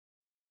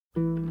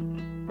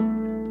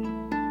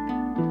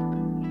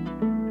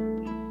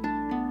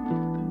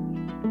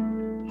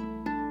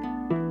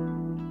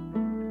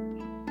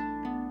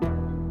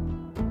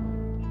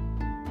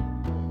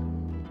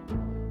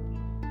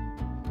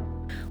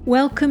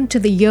Welcome to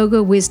the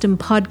Yoga Wisdom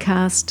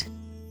Podcast.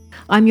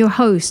 I'm your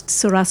host,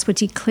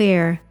 Saraswati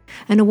Clare,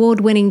 an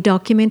award-winning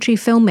documentary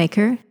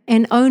filmmaker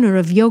and owner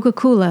of Yoga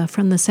Kula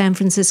from the San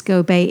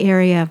Francisco Bay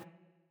Area.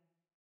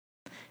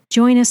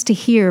 Join us to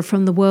hear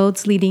from the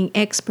world's leading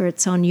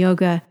experts on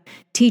yoga,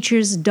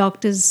 teachers,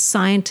 doctors,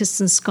 scientists,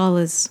 and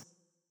scholars.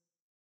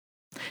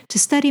 To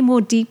study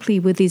more deeply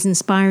with these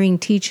inspiring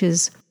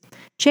teachers,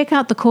 check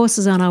out the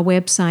courses on our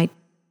website.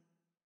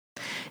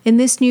 In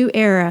this new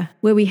era,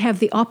 where we have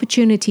the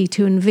opportunity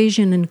to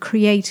envision and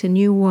create a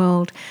new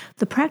world,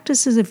 the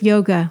practices of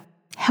yoga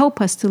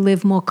help us to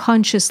live more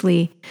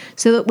consciously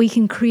so that we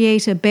can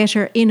create a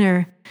better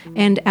inner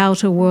and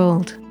outer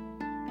world.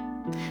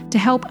 To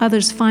help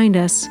others find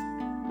us,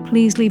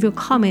 please leave your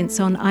comments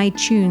on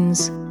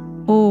iTunes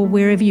or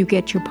wherever you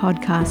get your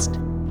podcast.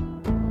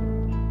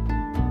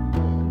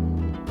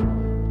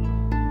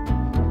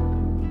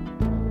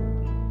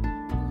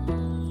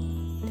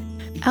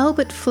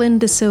 Albert Flynn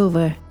De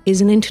Silver is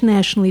an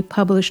internationally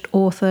published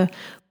author,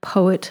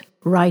 poet,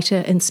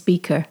 writer, and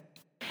speaker,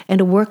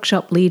 and a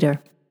workshop leader.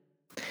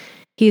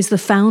 He is the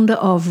founder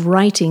of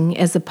Writing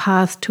as the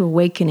Path to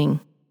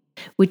Awakening,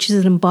 which is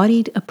an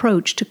embodied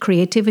approach to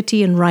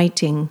creativity and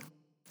writing,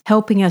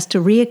 helping us to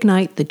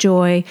reignite the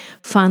joy,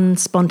 fun,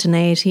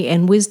 spontaneity,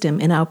 and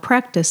wisdom in our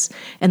practice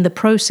and the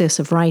process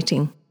of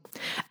writing.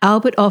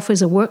 Albert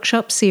offers a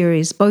workshop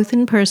series both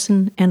in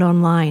person and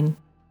online.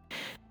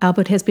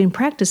 Albert has been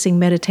practicing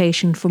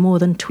meditation for more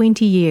than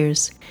 20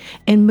 years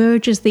and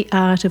merges the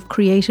art of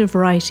creative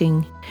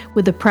writing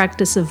with the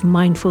practice of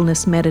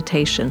mindfulness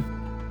meditation.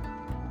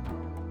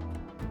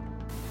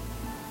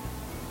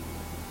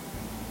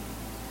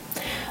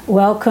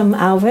 Welcome,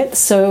 Albert.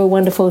 So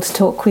wonderful to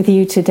talk with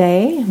you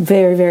today.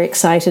 Very, very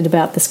excited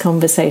about this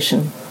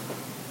conversation.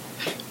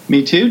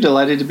 Me too.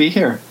 Delighted to be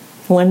here.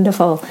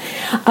 Wonderful.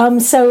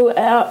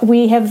 So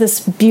we have this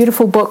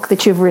beautiful book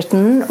that you've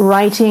written,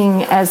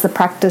 Writing as the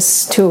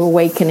Practice to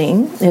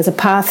Awakening, as a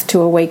Path to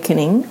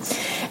Awakening.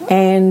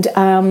 And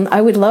I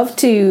would love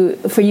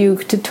for you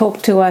to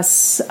talk to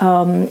us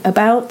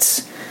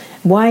about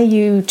why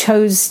you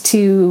chose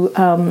to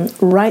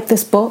write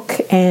this book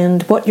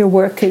and what your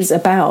work is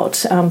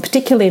about. I'm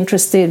particularly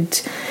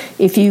interested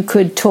if you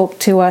could talk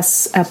to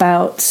us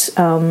about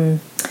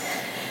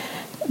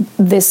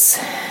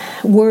this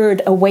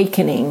word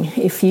awakening,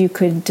 if you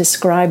could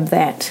describe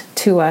that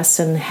to us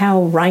and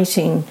how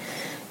writing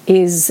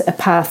is a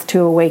path to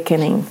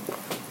awakening.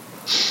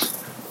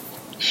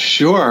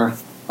 Sure.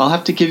 I'll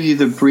have to give you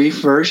the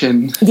brief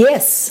version.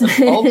 Yes.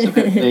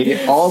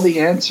 Ultimately, all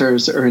the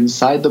answers are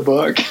inside the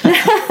book.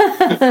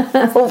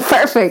 Oh,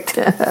 perfect.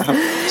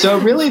 So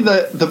really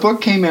the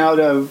book came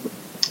out of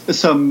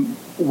some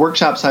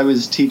workshops I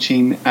was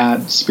teaching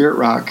at Spirit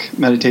Rock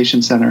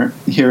Meditation Center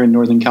here in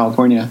Northern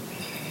California.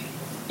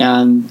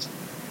 And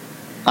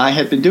I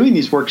had been doing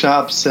these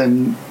workshops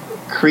and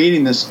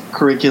creating this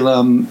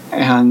curriculum,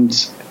 and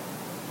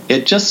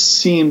it just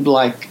seemed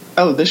like,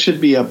 oh, this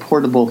should be a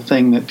portable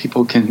thing that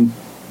people can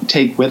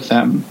take with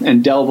them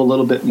and delve a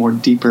little bit more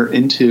deeper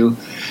into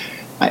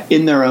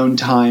in their own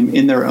time,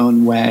 in their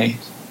own way.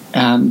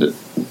 And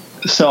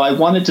so I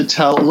wanted to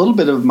tell a little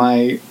bit of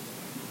my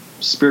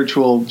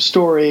spiritual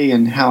story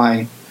and how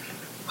I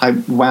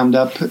wound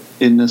up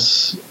in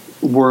this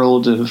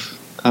world of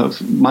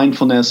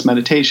mindfulness,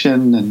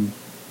 meditation, and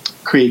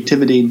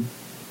creativity.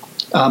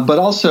 But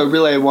also,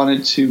 really, I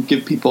wanted to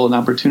give people an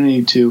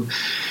opportunity to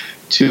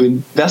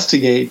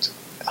investigate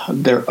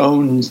their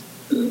own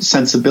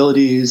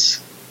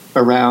sensibilities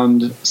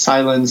around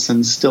silence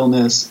and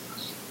stillness,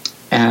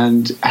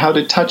 and how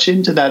to touch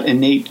into that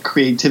innate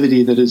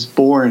creativity that is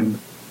born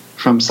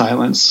from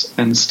silence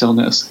and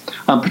stillness,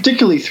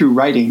 particularly through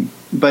writing.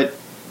 But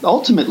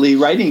ultimately,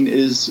 writing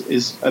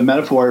is a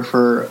metaphor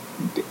for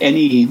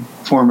any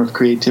form of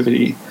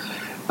creativity,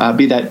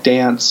 be that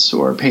dance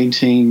or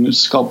painting,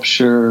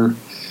 sculpture,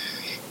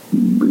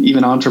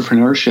 even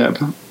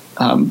entrepreneurship.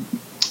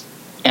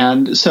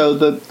 And so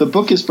the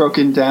book is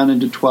broken down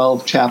into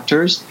 12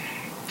 chapters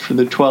for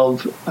the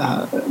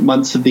 12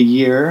 months of the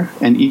year,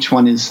 and each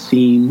one is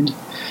themed.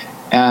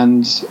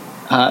 And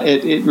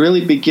it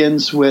really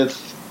begins with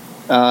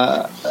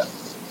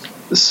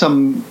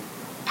some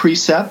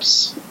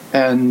precepts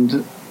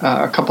and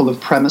a couple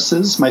of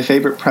premises. My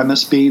favorite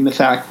premise being the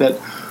fact that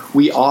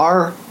we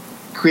are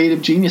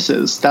creative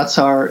geniuses. That's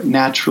our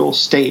natural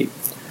state.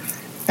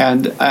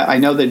 And I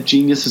know that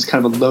genius is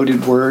kind of a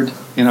loaded word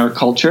in our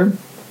culture.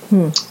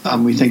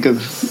 We think of,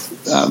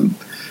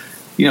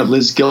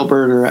 Liz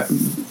Gilbert or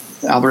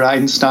Albert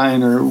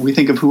Einstein, or we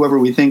think of whoever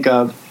we think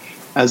of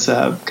as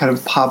a kind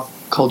of pop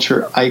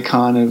culture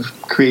icon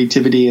of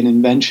creativity and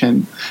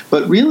invention.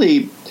 But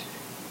really,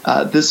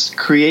 this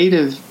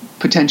creative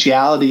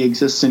potentiality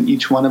exists in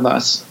each one of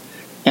us.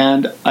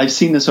 And I've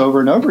seen this over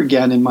and over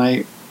again in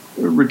my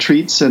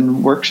retreats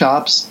and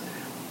workshops,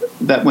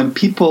 that when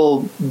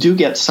people do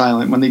get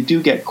silent, when they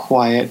do get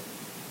quiet,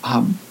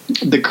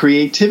 the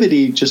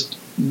creativity just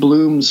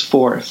blooms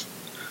forth.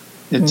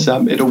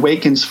 It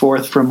awakens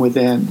forth from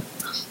within.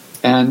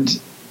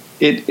 And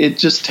it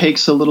just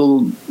takes a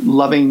little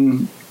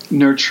loving,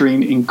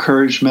 nurturing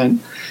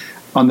encouragement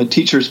on the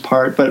teacher's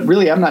part. But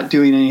really, I'm not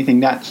doing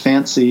anything that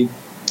fancy.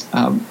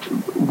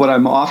 What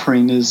I'm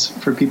offering is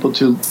for people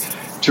to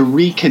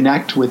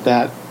reconnect with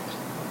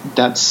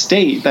that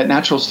state, that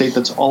natural state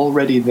that's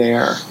already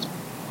there.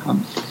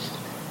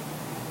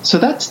 So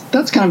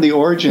that's kind of the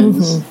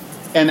origins.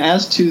 Mm-hmm. And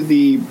as to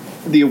the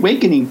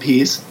awakening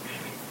piece,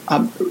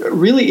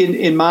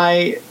 really in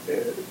my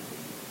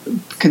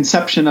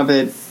conception of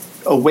it,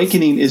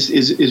 awakening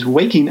is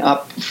waking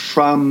up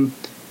from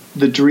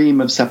the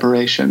dream of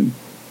separation,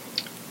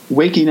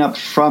 waking up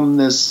from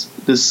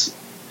this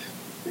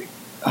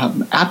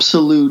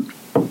absolute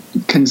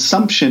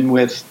consumption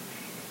with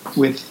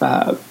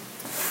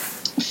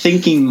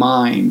thinking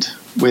mind,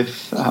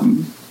 with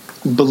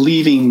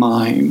believing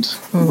mind,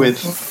 mm-hmm.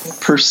 with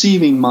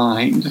perceiving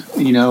mind,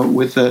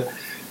 with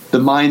the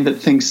mind that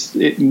thinks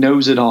it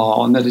knows it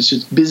all and that it's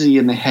just busy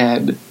in the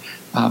head,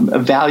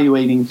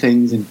 evaluating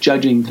things and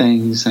judging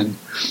things. And,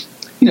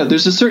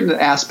 there's a certain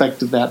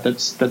aspect of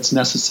that's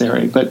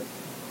necessary. But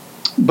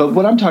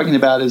what I'm talking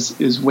about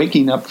is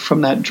waking up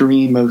from that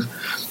dream of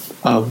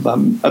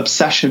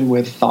obsession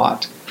with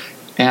thought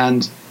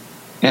and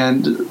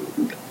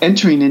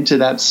entering into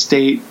that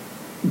state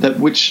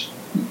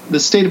the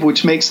state of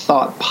which makes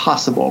thought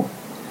possible,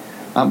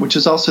 which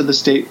is also the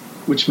state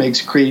which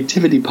makes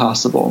creativity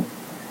possible.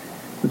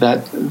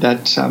 That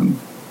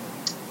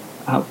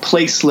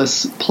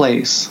placeless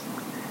place,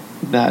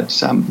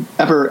 that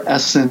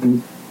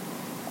ever-essent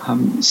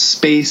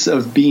space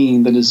of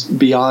being that is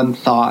beyond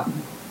thought,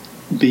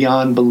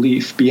 beyond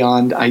belief,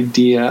 beyond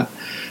idea,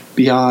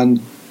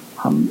 beyond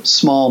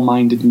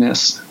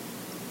small-mindedness,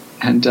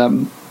 and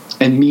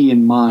me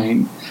and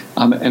mine.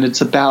 And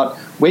it's about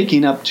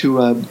waking up to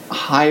a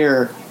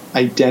higher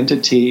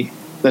identity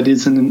that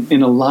is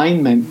in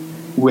alignment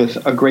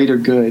with a greater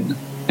good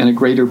and a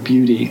greater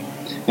beauty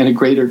and a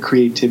greater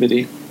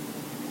creativity.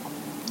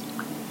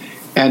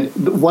 And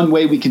one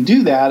way we can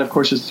do that, of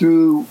course, is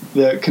through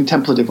the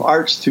contemplative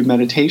arts, through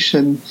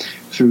meditation,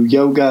 through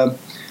yoga,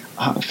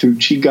 through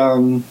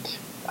qigong,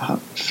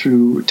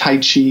 through tai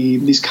chi,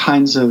 these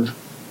kinds of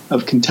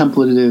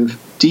contemplative,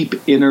 deep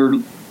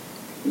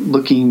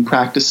inner-looking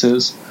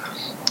practices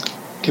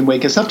can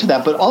wake us up to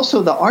that. But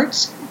also the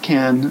arts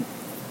can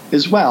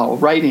as well,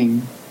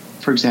 writing,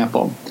 for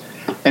example.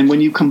 And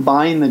when you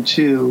combine the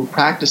two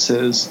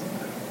practices,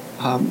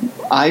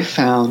 I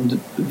found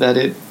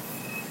that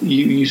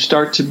you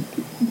start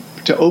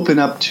to open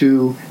up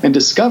to and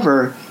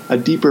discover a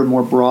deeper,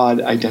 more broad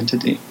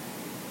identity.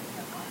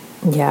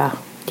 Yeah,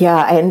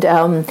 and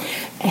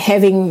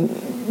having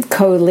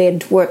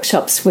co-led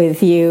workshops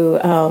with you,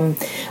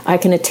 I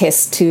can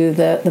attest to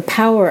the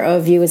power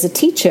of you as a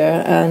teacher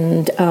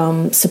and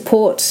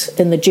support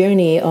in the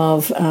journey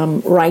of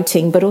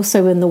writing, but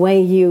also in the way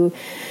you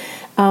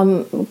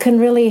can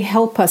really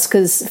help us,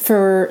 because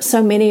for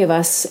so many of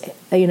us,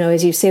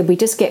 as you said, we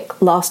just get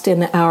lost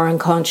in our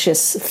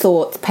unconscious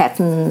thought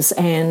patterns,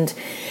 and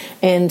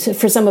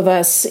for some of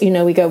us,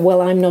 we go,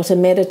 well, I'm not a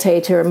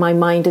meditator, my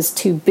mind is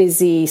too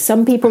busy.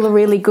 Some people are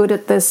really good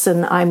at this,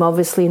 and I'm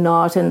obviously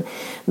not. And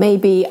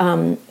maybe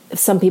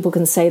some people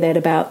can say that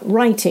about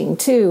writing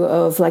too,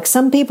 of like,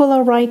 some people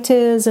are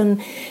writers,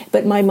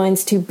 but my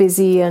mind's too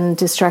busy and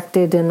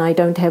distracted and I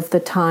don't have the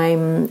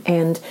time.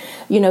 And,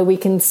 we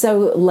can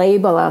so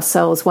label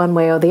ourselves one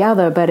way or the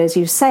other. But as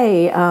you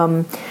say,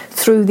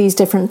 through these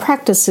different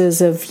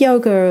practices of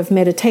yoga, of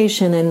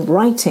meditation, and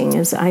writing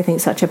is, I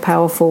think, such a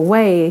powerful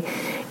way,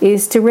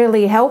 is to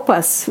really help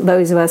us,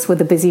 those of us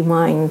with a busy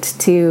mind,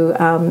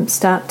 to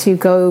start to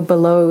go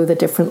below the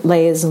different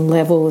layers and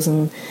levels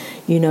and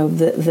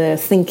the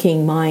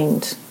thinking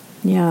mind.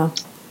 Yeah,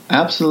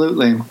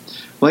 absolutely.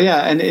 Well,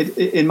 yeah, and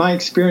in my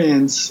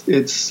experience,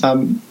 it's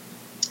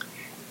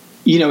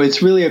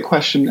it's really a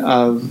question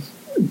of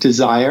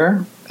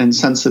desire and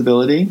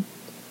sensibility.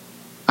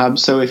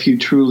 So if you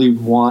truly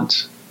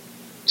want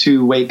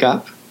to wake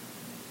up,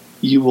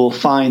 you will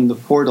find the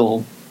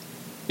portal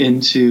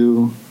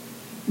into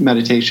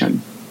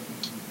meditation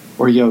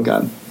or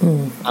yoga.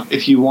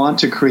 If you want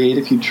to create,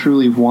 if you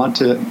truly want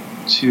to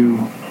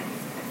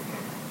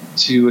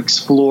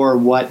explore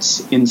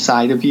what's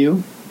inside of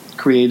you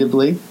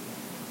creatively,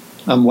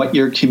 what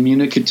your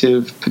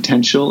communicative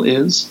potential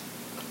is,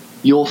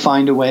 you'll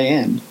find a way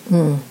in.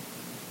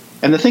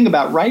 And the thing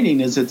about writing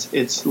is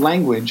it's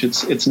language.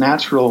 It's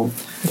natural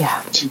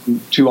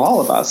to all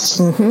of us.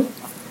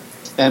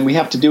 Mm-hmm. And we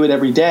have to do it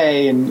every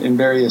day in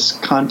various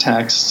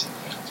contexts.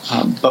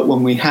 But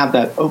when we have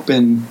that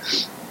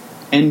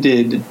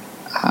open-ended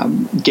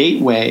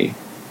gateway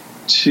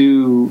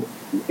to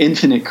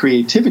infinite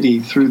creativity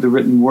through the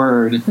written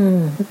word,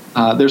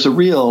 there's a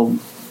real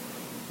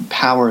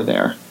power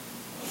there.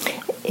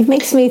 It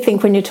makes me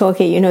think, when you're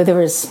talking, there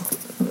was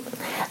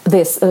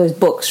those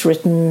books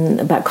written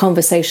about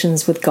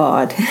conversations with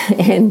God,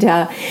 and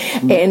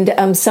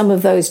some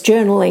of those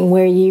journaling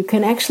where you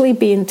can actually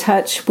be in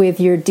touch with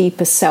your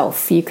deeper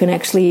self. You can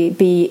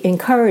actually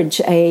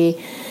encourage a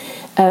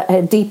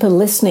deeper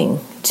listening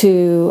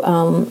to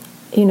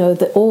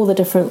all the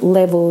different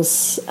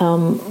levels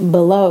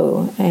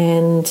below,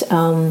 and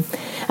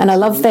I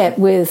love that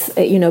with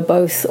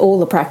both all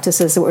the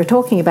practices that we're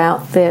talking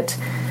about, that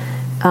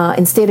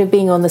instead of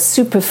being on the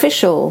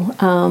superficial,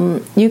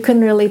 you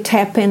can really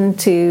tap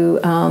into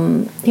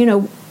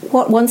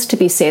what wants to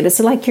be said. It's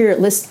like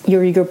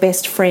you're your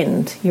best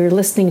friend. You're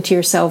listening to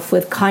yourself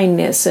with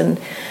kindness, and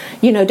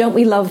don't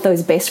we love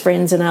those best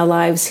friends in our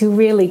lives who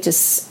really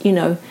just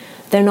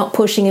they're not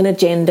pushing an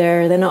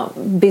agenda, they're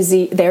not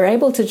busy, they're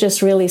able to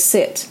just really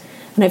sit.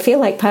 And I feel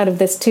like part of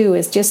this too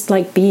is just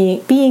like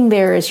being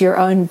there as your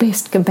own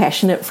best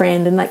compassionate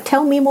friend, and like,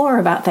 tell me more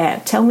about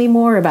that,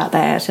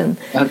 and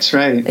that's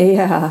right.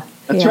 Yeah,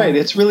 that's right.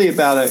 It's really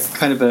about a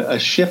kind of a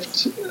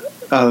shift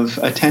of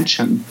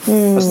attention,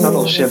 a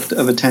subtle shift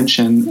of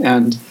attention,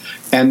 and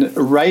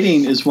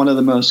writing is one of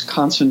the most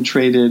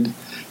concentrated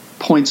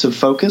points of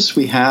focus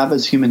we have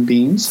as human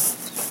beings.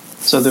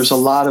 So there's a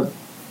lot of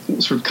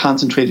sort of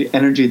concentrated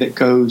energy that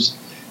goes,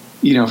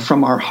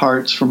 from our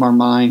hearts, from our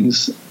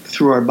minds,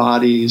 through our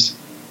bodies,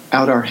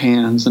 out our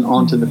hands, and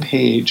onto the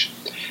page.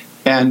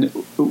 And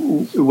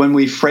when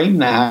we frame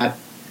that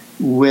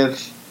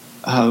with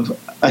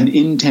an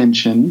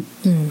intention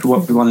for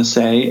what we want to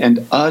say,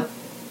 and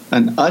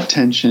an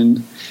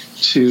attention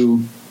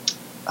to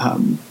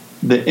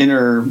the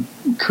inner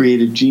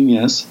creative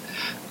genius,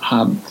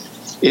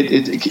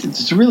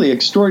 it's really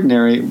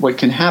extraordinary what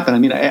can happen. I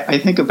mean, I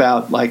think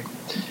about, like,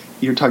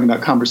 you're talking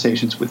about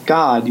conversations with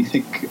God. You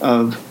think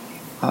of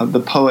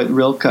the poet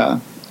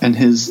Rilke and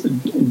his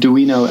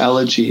Duino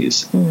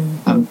elegies.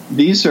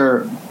 These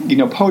are,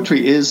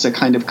 poetry is a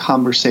kind of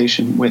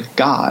conversation with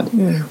God,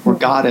 or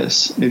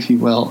goddess, if you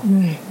will.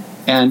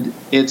 And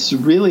it's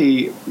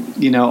really,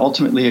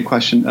 ultimately a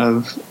question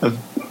of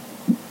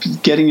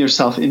getting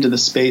yourself into the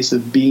space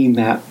of being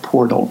that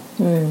portal,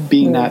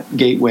 being that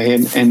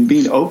gateway, and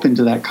being open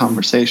to that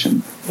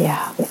conversation.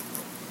 Yeah.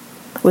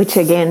 Which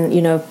again,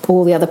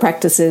 all the other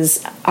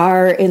practices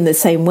are in the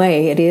same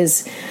way. It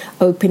is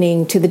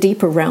opening to the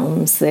deeper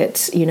realms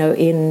that,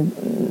 in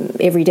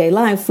everyday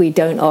life, we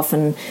don't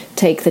often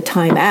take the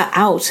time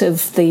out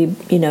of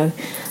the,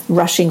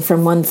 rushing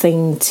from one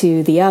thing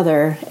to the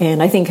other.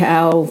 And I think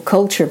our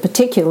culture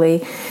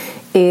particularly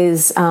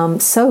is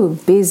so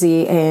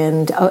busy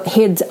and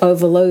heads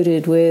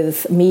overloaded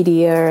with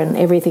media and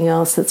everything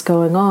else that's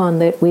going on,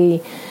 that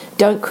we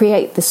don't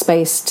create the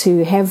space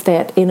to have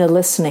that inner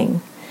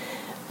listening.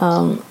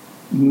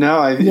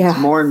 It's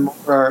more and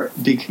more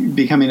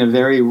becoming a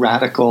very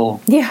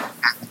radical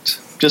act.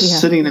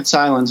 Just sitting in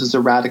silence is a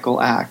radical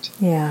act.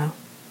 Yeah.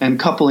 And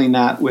coupling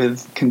that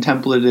with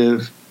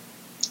contemplative,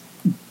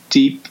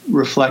 deep,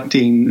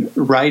 reflecting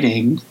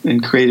writing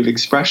and creative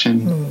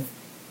expression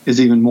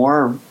is even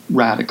more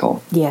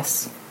radical.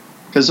 Yes.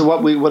 Because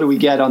what do we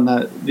get on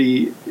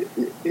the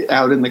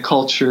out in the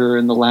culture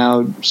and the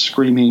loud,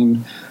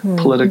 screaming,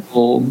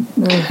 political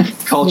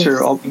culture?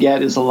 Yes. All we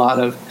get is a lot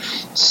of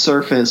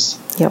surface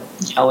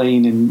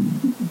yelling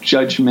and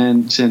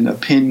judgment and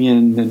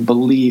opinion and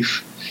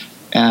belief,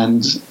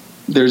 and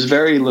there's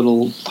very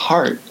little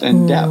heart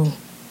and depth.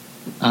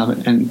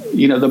 And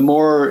the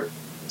more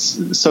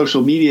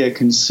social media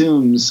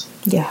consumes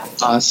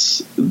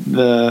us,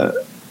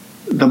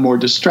 the more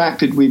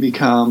distracted we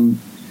become,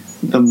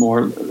 the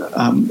more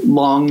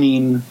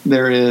longing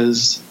there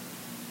is,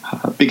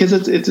 because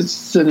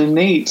it's an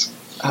innate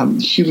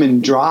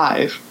human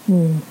drive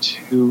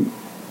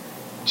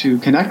to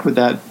connect with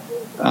that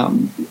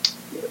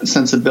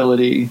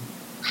sensibility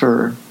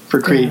for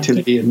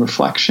creativity and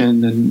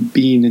reflection and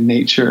being in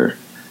nature,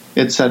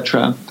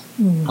 etc.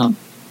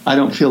 I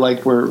don't feel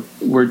like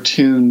we're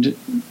tuned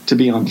to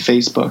be on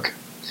Facebook.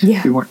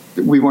 Yeah.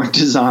 We weren't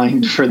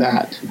designed for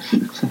that.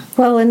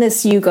 Well,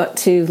 unless you got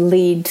to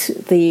lead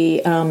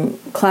the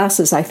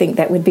classes, I think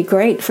that would be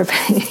great for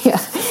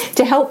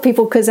to help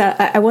people, because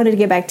I wanted to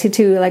get back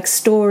to like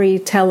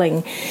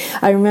storytelling.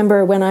 I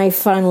remember when I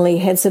finally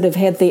had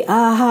the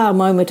aha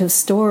moment of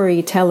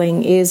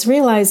storytelling, is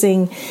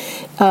realizing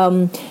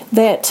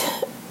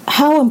that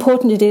how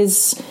important it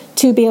is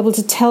to be able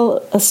to tell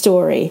a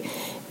story.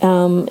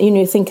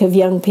 Think of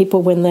young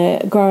people when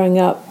they're growing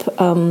up,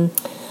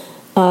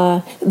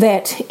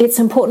 that it's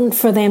important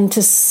for them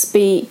to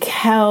speak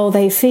how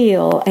they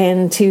feel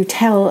and to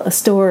tell a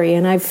story.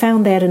 And I've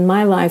found that in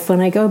my life, when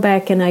I go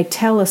back and I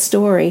tell a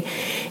story,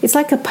 it's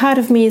like a part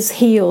of me is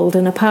healed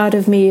and a part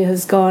of me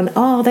has gone,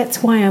 oh,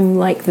 that's why I'm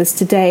like this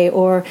today,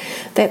 or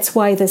that's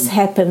why this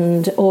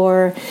happened,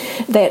 or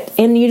that.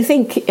 And you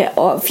think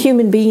of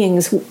human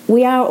beings,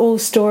 we are all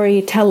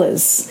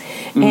storytellers.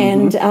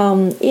 And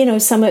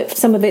some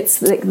of it's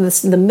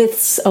the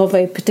myths of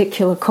a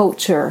particular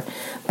culture,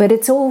 but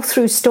it's all through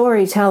through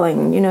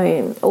storytelling,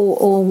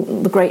 all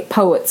the great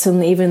poets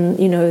and even,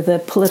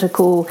 the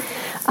political,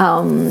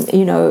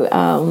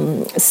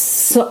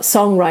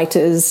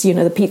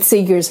 songwriters, the Pete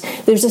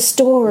Seegers, there's a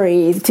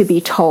story to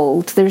be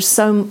told. There's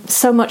so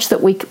much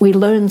that we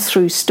learn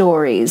through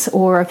stories,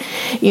 or,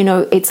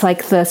 it's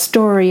like the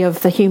story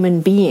of the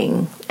human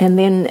being.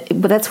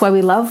 But that's why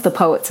we love the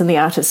poets and the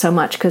artists so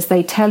much, because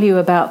they tell you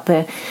about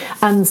the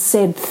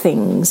unsaid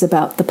things,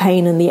 about the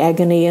pain and the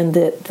agony and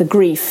the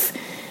grief.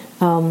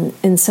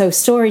 And so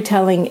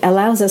storytelling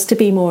allows us to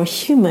be more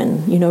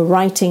human.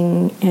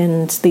 Writing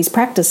and these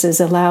practices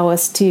allow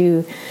us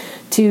to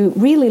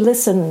really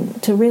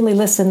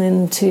listen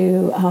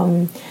into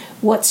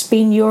what's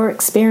been your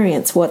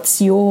experience,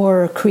 what's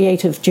your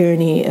creative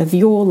journey of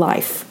your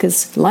life,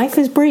 because life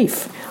is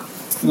brief.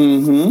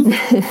 Mm-hmm.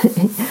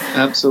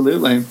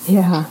 Absolutely.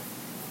 Yeah.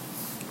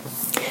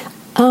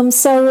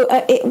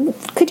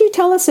 Could you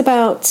tell us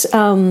about,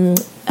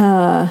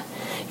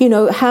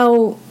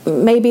 how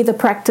maybe the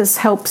practice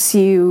helps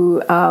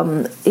you,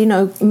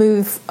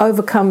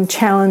 overcome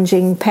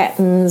challenging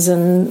patterns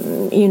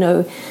and,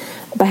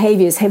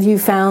 behaviors? Have you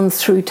found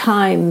through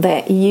time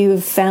that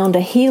you've found a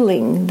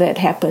healing that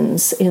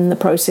happens in the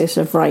process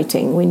of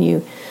writing when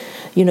you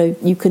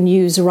can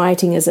use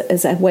writing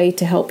as a way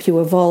to help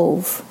you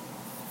evolve?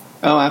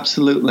 Oh,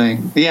 absolutely.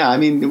 Yeah, I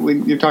mean,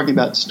 when you're talking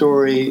about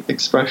story,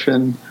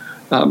 expression,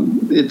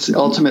 it's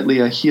ultimately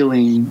a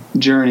healing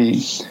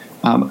journey.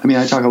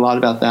 I talk a lot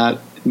about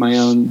that in my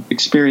own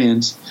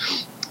experience,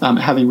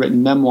 having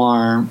written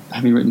memoir,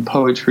 having written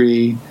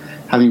poetry,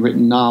 having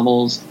written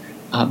novels.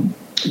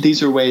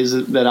 These are ways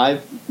that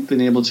I've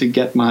been able to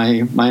get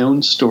my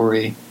own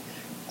story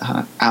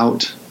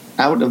out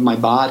of my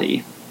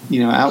body,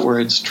 out where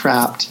it's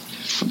trapped,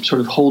 sort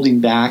of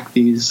holding back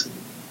these,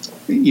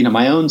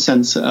 my own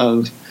sense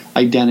of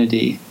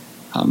identity,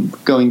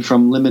 going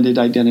from limited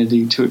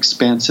identity to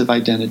expansive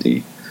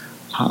identity,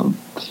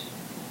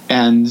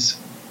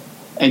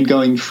 and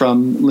going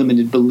from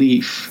limited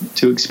belief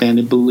to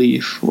expanded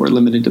belief, or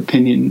limited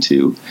opinion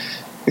to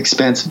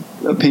expansive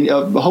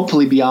opinion,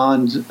 hopefully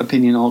beyond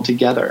opinion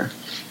altogether,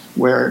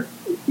 where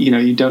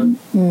you don't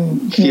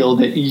feel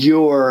that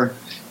your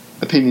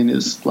opinion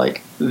is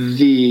like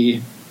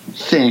the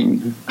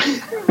thing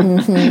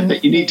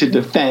that you need to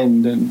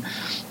defend and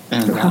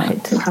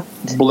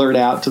blurt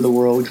out to the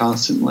world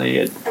constantly,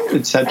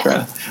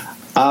 etc.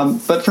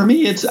 But for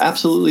me, it's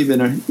absolutely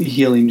been a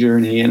healing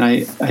journey, and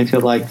I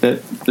feel like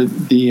that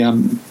the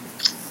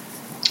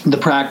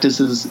practice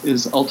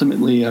is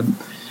ultimately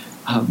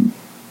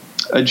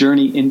a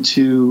journey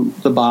into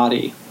the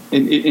body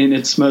in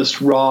its most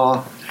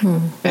raw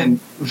and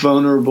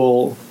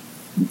vulnerable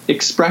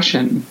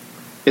expression.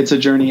 It's a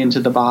journey into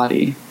the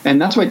body,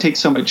 and that's why it takes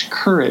so much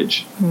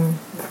courage.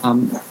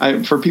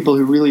 For people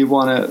who really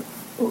want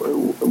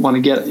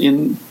to get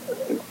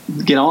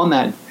on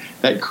that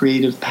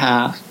creative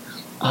path.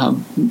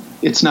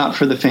 It's not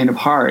for the faint of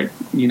heart.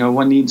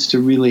 One needs to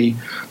really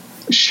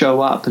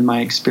show up, in my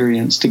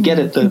experience, to get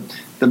at the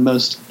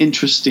most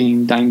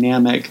interesting,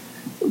 dynamic,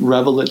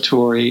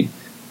 revelatory,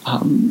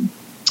 and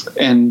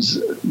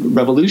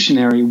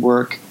revolutionary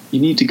work.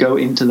 You need to go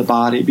into the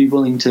body, be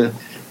willing to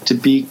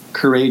be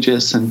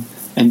courageous and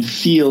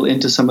feel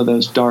into some of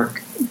those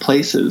dark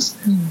places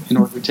in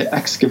order to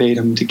excavate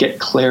them, to get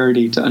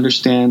clarity, to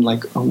understand,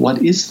 like, oh,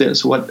 what is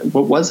this? What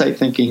was I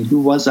thinking? Who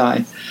was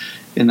I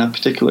in that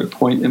particular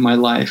point in my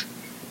life?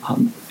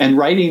 And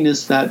writing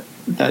is that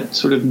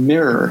sort of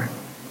mirror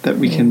that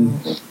we can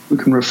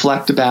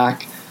reflect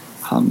back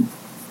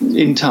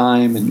in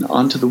time and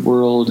onto the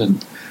world,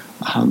 and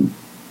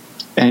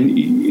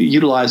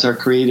utilize our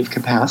creative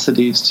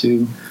capacities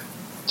to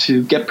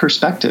get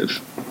perspective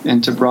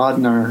and to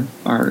broaden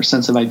our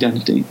sense of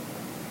identity.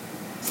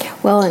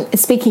 Well, and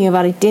speaking of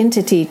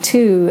identity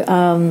too,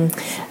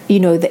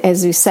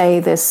 as you say,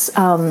 this,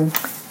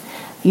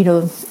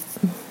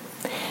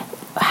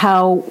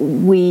 how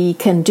we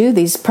can do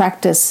these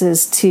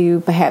practices to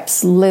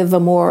perhaps live a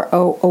more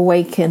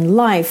awakened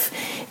life.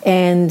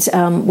 And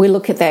we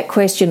look at that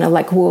question of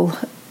like, well,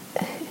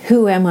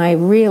 who am I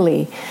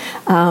really?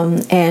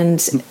 And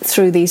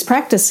through these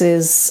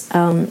practices,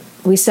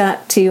 we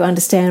start to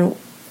understand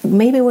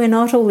maybe we're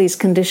not all these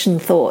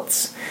conditioned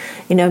thoughts.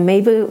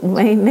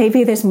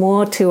 Maybe there's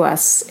more to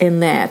us in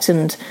that.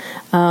 And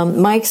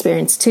my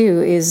experience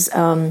too is,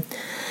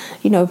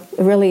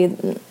 really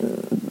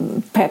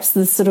perhaps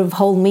the sort of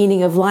whole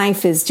meaning of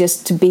life is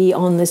just to be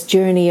on this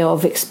journey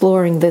of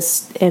exploring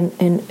this and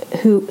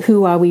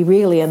who are we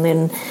really? And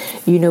then,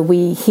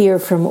 we hear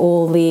from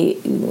all the,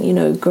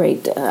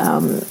 great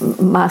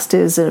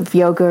masters of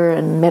yoga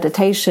and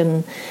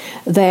meditation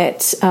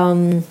that,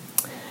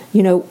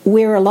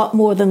 we're a lot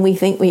more than we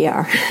think we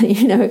are,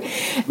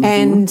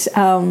 And,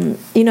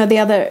 the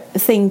other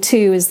thing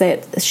too is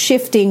that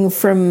shifting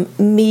from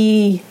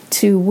me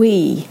to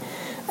we,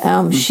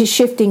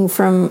 shifting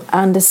from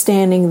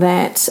understanding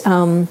that,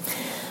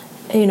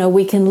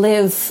 we can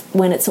live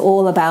when it's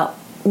all about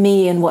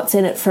me and what's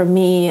in it for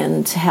me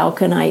and how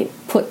can I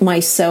put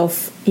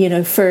myself,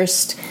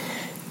 first,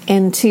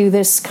 and to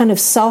this kind of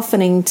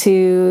softening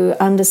to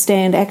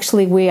understand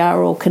actually we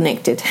are all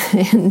connected.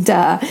 And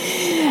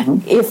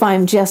if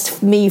I'm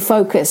just me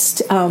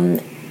focused,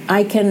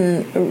 I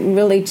can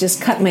really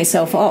just cut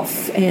myself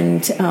off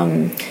and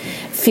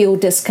feel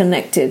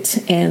disconnected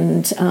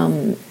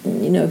and,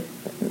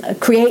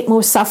 create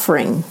more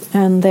suffering.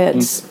 And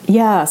that,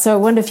 so I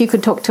wonder if you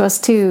could talk to us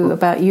too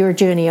about your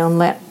journey on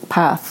that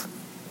path.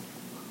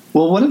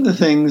 Well, one of the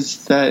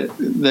things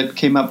that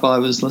came up while I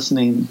was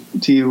listening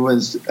to you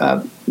was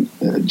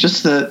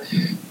just this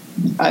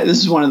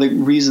is one of the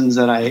reasons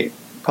that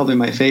probably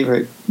my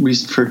favorite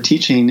reason for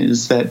teaching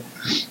is that,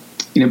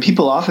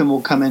 people often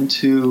will come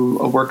into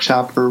a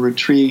workshop or a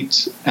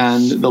retreat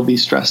and they'll be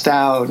stressed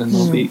out and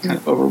they'll be kind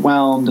of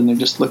overwhelmed and they're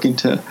just looking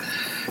to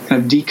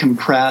kind of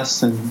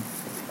decompress and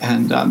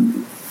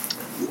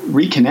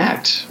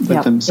reconnect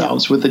with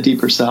themselves, with the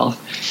deeper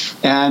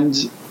self. And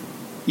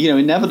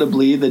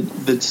inevitably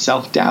the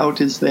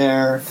self-doubt is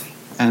there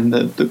and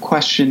the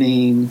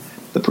questioning,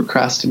 the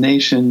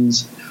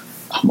procrastinations,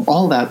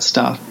 all that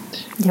stuff.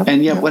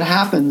 And yet what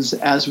happens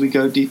as we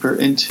go deeper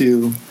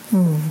into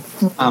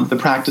the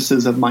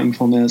practices of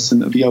mindfulness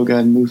and of yoga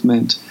and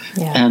movement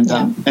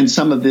and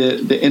some of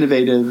the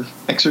innovative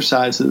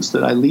exercises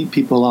that I lead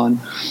people on,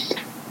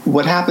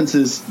 what happens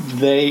is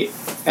they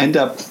end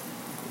up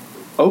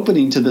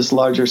opening to this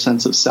larger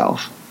sense of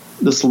self,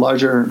 this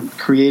larger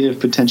creative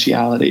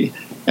potentiality,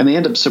 and they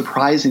end up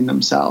surprising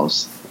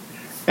themselves.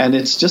 And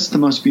it's just the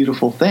most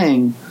beautiful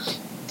thing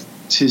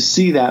to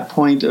see that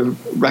point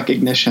of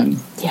recognition.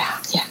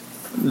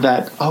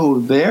 That,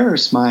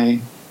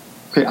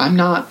 I'm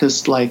not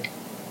this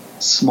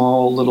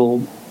small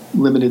little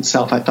limited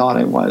self I thought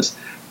I was,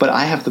 but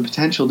I have the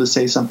potential to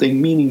say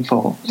something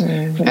meaningful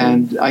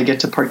and I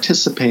get to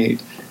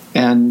participate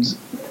and,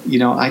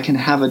 I can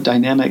have a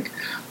dynamic,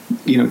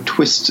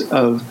 twist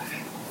of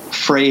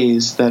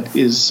phrase that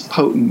is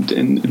potent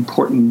and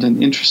important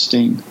and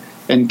interesting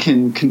and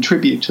can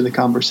contribute to the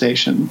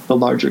conversation, the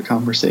larger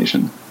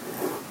conversation.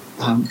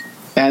 And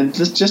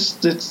it's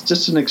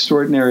just an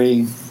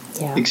extraordinary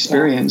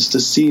experience to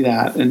see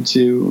that and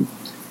to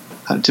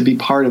be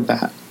part of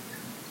that.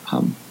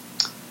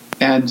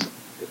 And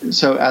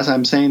so as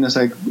I'm saying this,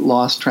 I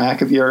lost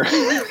track of your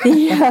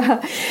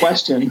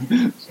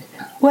question.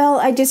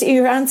 Well,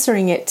 you're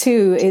answering it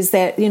too, is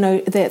that,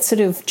 that sort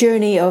of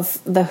journey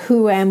of the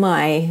who am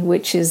I,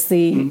 which is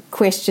the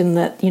question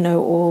that,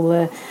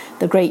 all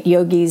the great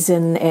yogis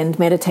and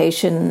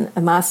meditation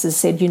masters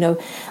said,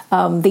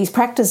 these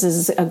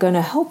practices are going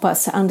to help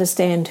us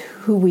understand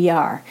who we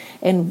are.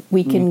 And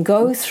we can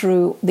go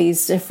through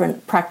these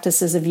different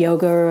practices of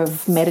yoga,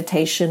 of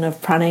meditation, of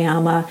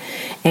pranayama,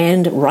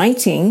 and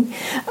writing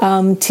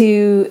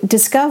to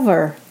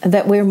discover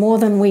that we're more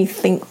than we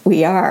think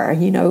we are.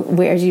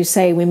 Where, as you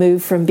say, we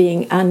move from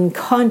being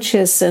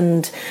unconscious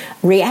and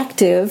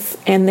reactive,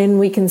 and then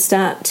we can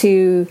start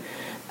to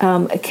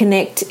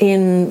connect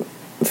in.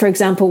 For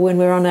example, when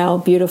we're on our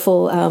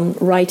beautiful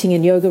writing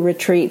and yoga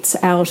retreats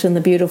out in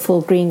the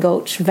beautiful Green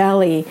Gulch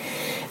Valley,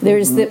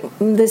 there's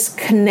this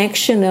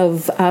connection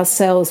of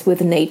ourselves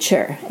with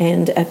nature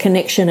and a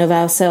connection of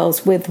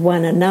ourselves with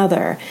one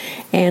another.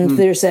 And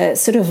there's a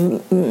sort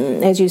of,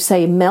 as you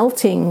say,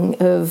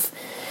 melting of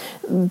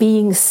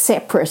being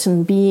separate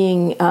and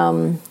being...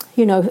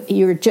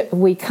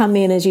 we come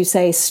in, as you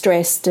say,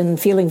 stressed and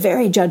feeling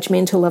very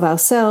judgmental of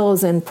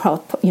ourselves and,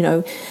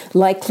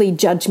 likely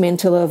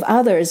judgmental of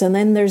others. And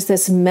then there's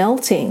this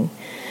melting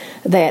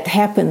that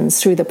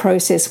happens through the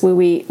process where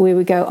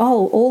we go,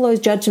 all those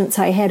judgments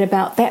I had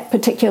about that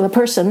particular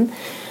person,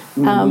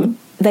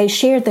 they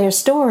shared their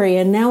story,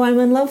 and now I'm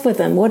in love with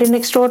them. What an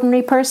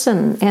extraordinary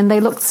person! And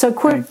they look so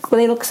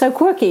They look so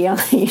quirky.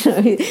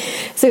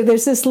 So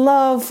there's this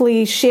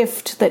lovely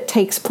shift that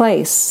takes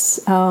place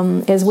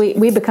as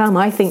we become,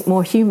 I think,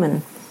 more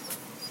human.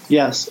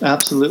 Yes,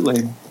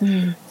 absolutely.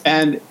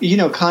 And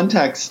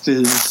context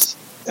is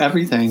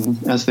everything,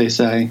 as they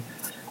say.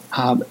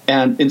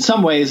 And in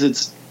some ways,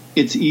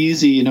 it's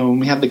easy. When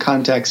we have the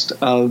context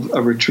of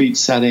a retreat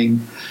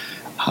setting.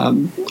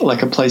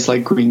 Like a place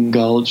like Green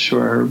Gulch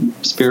or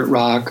Spirit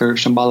Rock or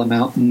Shambhala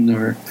Mountain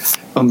or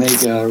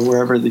Omega or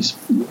wherever these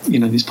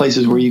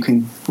places where you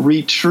can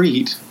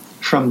retreat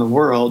from the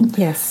world,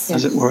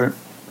 as it were,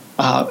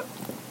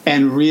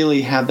 and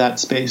really have that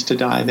space to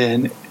dive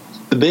in.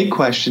 The big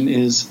question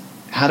is,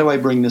 how do I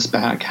bring this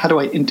back? How do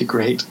I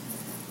integrate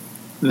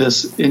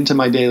this into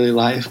my daily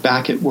life,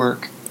 back at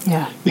work?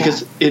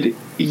 Because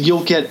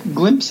you'll get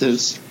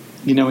glimpses,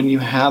 when you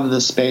have the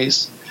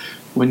space,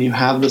 when you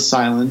have the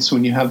silence,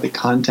 when you have the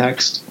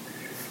context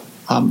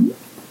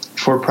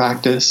for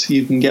practice,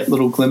 you can get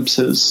little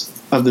glimpses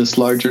of this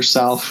larger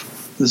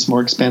self, this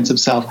more expansive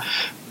self.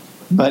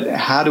 But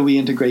how do we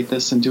integrate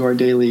this into our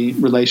daily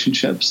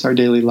relationships, our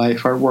daily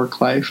life, our work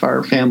life,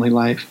 our family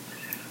life?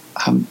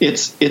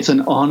 It's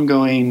an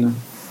ongoing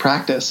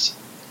practice.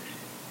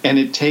 And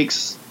it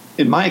takes,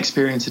 in my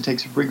experience, it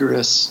takes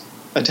rigorous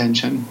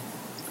attention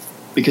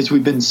because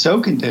we've been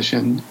so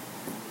conditioned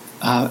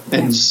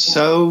and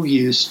so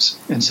used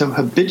and so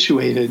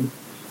habituated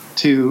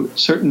to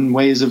certain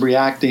ways of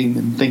reacting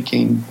and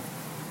thinking.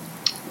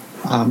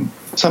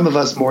 Some of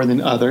us more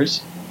than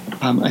others.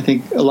 I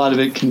think a lot of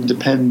it can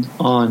depend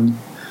on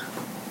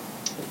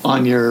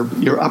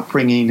your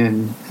upbringing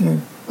and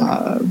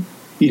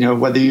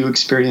whether you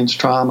experience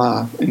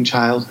trauma in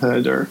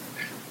childhood or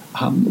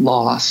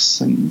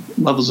loss and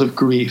levels of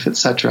grief,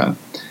 etc.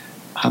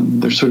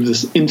 There's sort of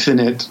this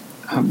infinite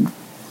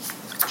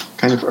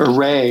kind of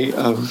array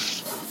of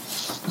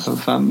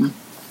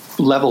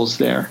levels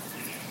there.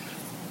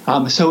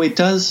 So it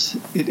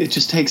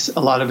just takes a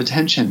lot of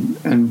attention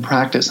and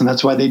practice, and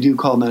that's why they do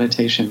call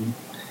meditation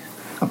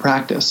a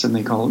practice, and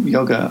they call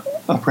yoga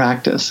a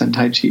practice, and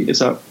Tai Chi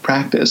is a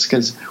practice,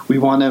 because we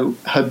want to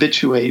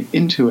habituate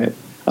into it.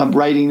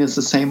 Writing is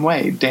the same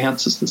way.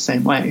 Dance is the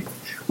same way.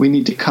 We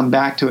need to come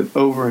back to it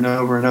over and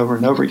over and over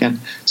and over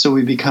again, so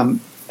we become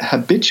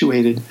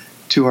habituated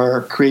to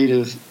our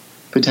creative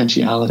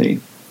potentiality.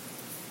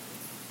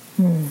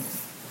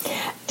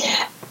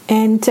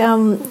 And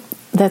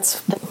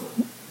that's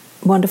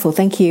wonderful.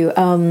 Thank you.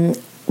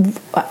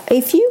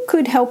 If you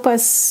could help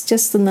us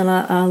just in the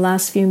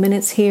last few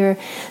minutes here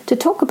to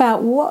talk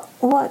about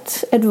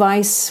what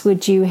advice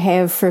would you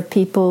have for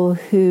people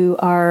who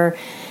are,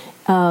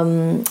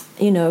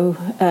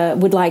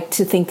 would like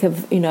to think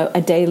of,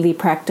 a daily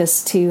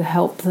practice to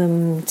help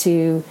them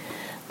to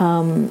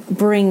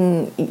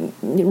bring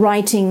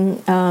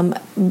writing,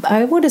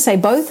 I want to say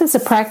both as a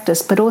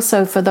practice, but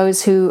also for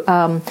those who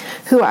are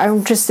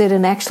interested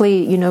in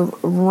actually,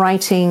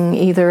 writing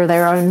either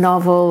their own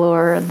novel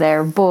or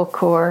their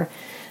book, or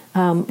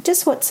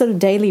just what sort of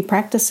daily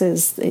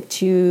practices that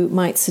you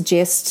might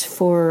suggest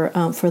for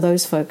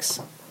those folks.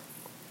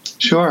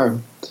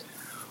 Sure.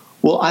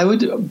 Well, I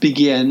would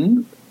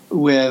begin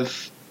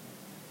with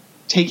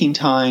taking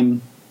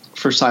time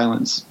for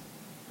silence.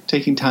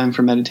 Taking time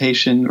for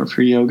meditation or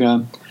for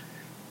yoga,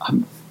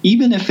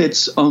 even if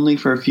it's only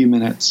for a few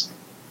minutes.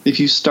 If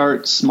you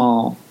start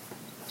small,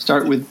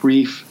 start with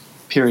brief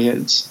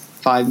periods,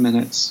 5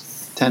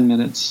 minutes, 10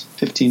 minutes,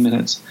 15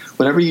 minutes,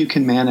 whatever you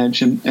can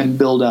manage and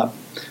build up,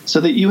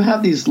 so that you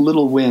have these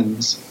little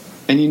wins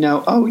and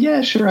oh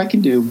yeah, sure, I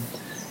can do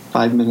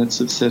 5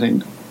 minutes of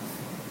sitting,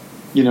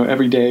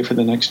 every day for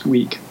the next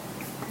week.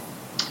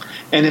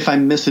 And if I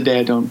miss a day,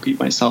 I don't beat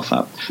myself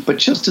up. But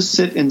just to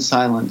sit in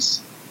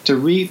silence,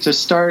 to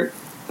start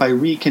by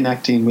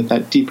reconnecting with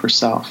that deeper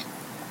self,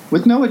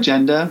 with no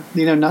agenda,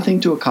 nothing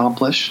to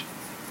accomplish,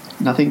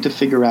 nothing to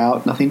figure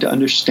out, nothing to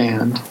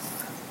understand.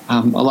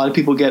 A lot of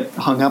people get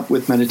hung up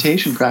with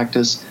meditation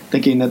practice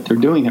thinking that they're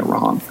doing it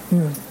wrong.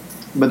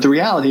 But the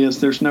reality is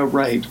there's no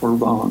right or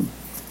wrong.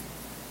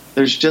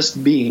 There's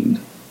just being.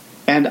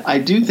 And I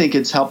do think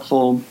it's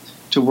helpful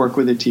to work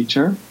with a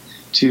teacher,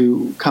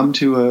 to come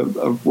to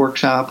a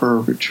workshop or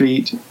a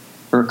retreat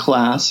or a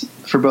class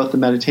for both the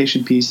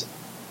meditation piece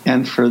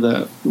and for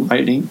the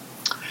writing.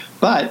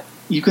 But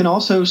you can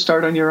also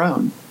start on your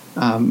own.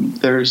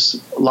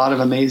 There's a lot of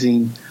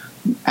amazing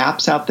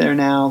apps out there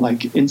now,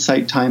 like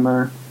Insight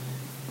Timer,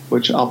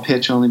 which I'll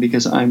pitch only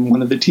because I'm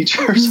one of the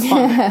teachers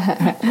on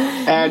it.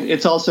 And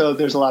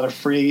there's a lot of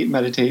free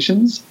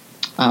meditations.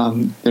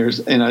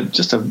 There's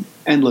just an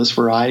endless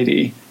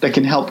variety that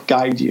can help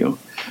guide you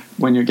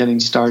when you're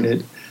getting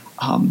started.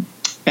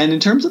 And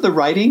in terms of the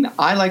writing,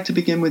 I like to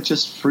begin with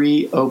just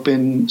free,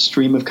 open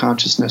stream of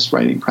consciousness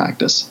writing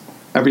practice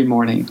every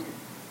morning,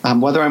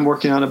 whether I'm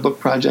working on a book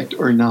project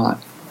or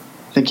not,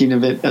 thinking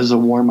of it as a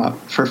warm-up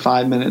for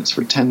 5 minutes,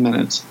 for 10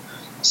 minutes,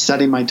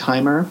 setting my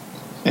timer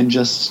and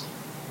just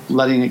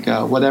letting it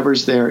go.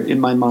 Whatever's there in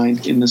my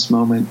mind in this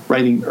moment,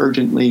 writing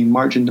urgently,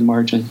 margin to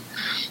margin.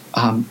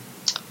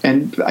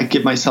 And I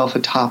give myself a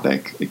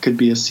topic. It could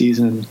be a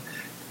season.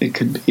 It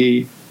could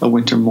be a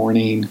winter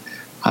morning.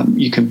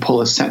 You can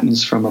pull a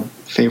sentence from a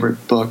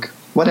favorite book,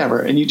 whatever,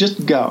 and you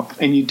just go.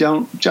 And you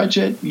don't judge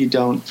it. You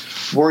don't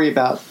worry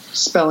about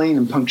spelling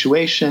and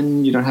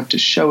punctuation. You don't have to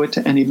show it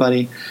to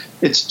anybody.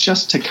 It's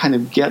just to kind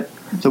of get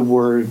the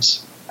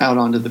words out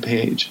onto the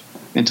page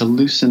and to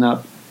loosen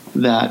up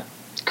that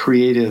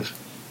creative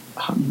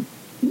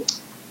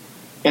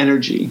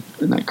energy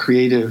and that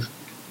creative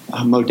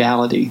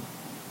modality.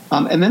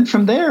 And then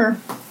from there,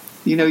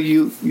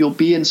 you'll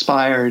be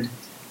inspired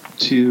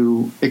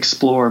to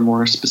explore a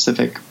more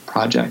specific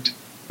project.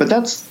 But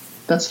that's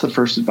the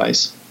first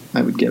advice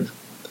I would give.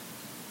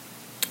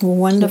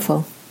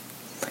 Wonderful.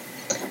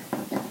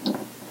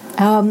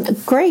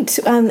 Great.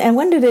 I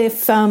wondered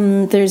if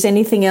there's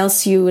anything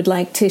else you would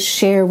like to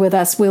share with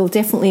us. We'll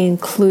definitely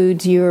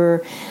include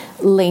your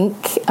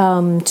link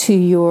to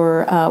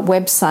your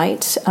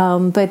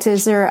website. But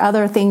is there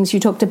other things? You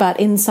talked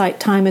about Insight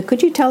Timer.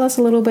 Could you tell us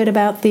a little bit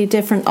about the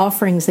different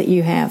offerings that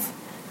you have?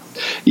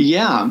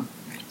 Yeah.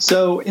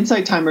 So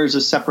Insight Timer is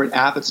a separate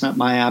app. It's not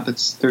my app.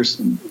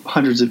 There's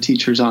hundreds of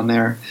teachers on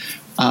there.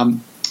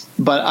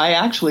 But I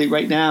actually,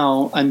 right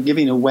now, I'm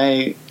giving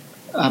away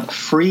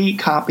free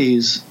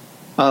copies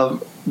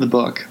of the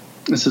book.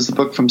 This is the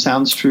book From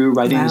Sounds True,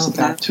 Writing is the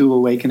Path to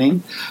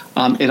Awakening.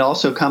 It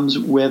also comes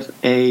with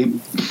a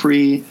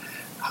free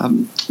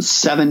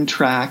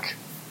 7-track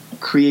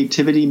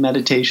creativity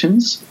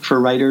meditations for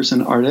writers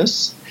and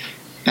artists.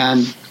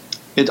 And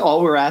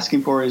all we're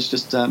asking for is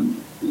just to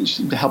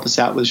help us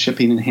out with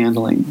shipping and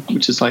handling,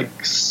 which is like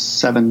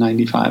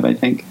 $7.95, I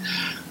think.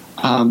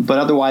 But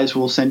otherwise,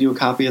 we'll send you a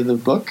copy of the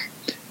book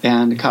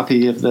and a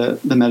copy of the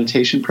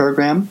meditation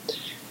program.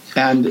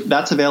 And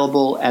that's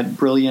available at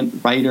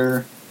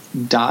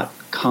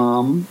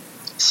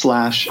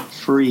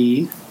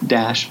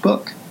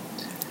brilliantwriter.com/free-book.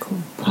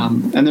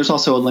 And there's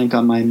also a link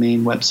on my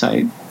main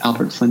website,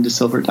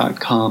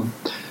 albertflynndesilver.com.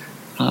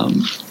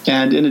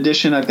 And in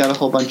addition, I've got a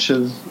whole bunch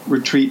of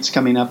retreats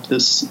coming up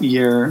this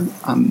year.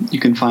 You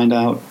can find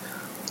out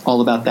all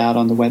about that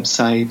on the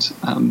website.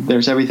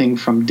 There's everything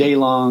from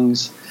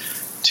day-longs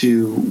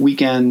to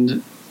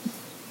weekend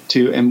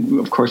and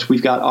of course,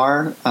 we've got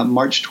our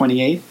March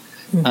 28th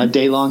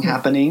day-long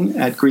happening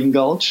at Green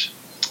Gulch,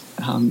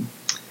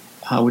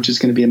 which is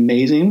going to be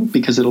amazing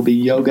because it'll be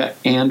yoga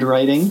and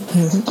writing.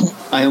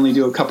 I only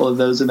do a couple of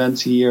those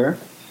events a year.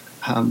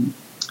 And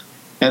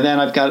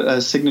then I've got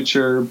a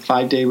signature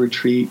 5-day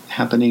retreat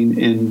happening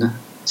in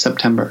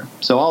September.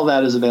 So all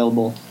that is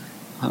available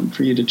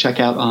for you to check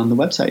out on the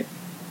website.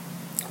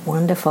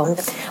 Wonderful.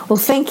 Well,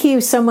 thank you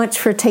so much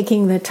for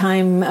taking the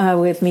time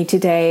with me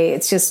today.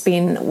 It's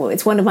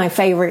one of my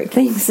favorite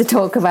things to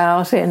talk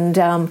about. And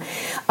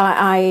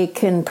I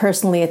can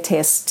personally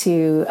attest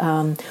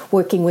to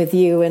working with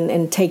you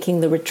and taking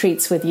the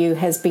retreats with you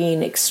has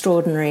been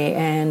extraordinary.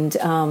 And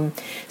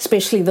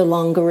especially the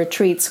longer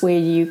retreats where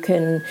you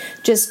can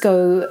just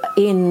go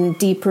in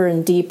deeper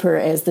and deeper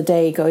as the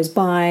day goes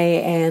by.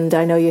 And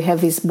I know you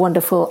have these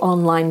wonderful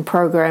online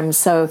programs.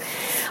 So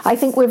I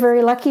think we're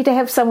very lucky to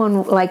have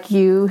someone like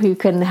you who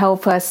can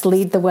help us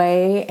lead the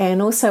way.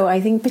 And also I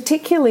think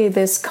particularly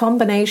this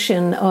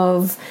combination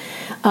of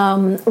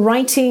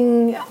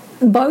writing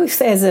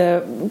both as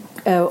a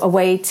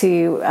way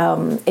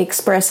to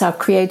express our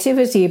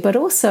creativity, but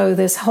also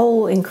this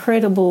whole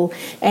incredible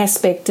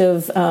aspect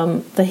of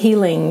the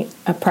healing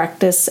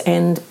practice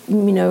and,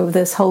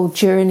 this whole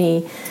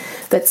journey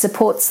that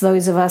supports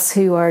those of us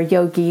who are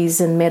yogis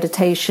and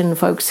meditation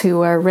folks who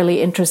are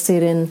really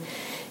interested in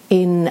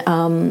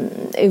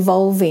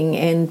evolving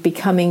and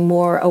becoming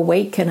more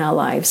awake in our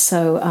lives.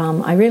 So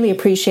I really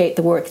appreciate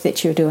the work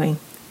that you're doing.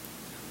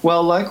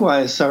 Well,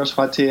 likewise,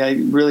 Saraswati, I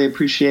really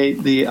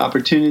appreciate the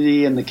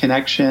opportunity and the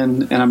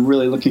connection, and I'm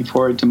really looking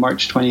forward to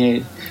March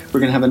 28th. We're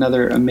going to have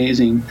another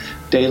amazing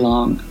day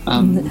long.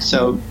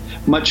 So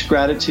much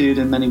gratitude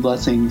and many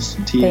blessings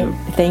to you.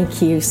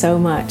 Thank you so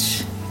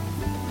much.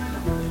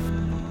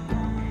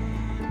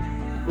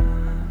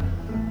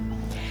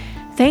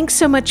 Thanks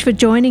so much for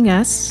joining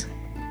us.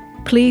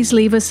 Please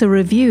leave us a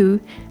review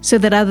so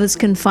that others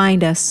can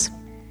find us.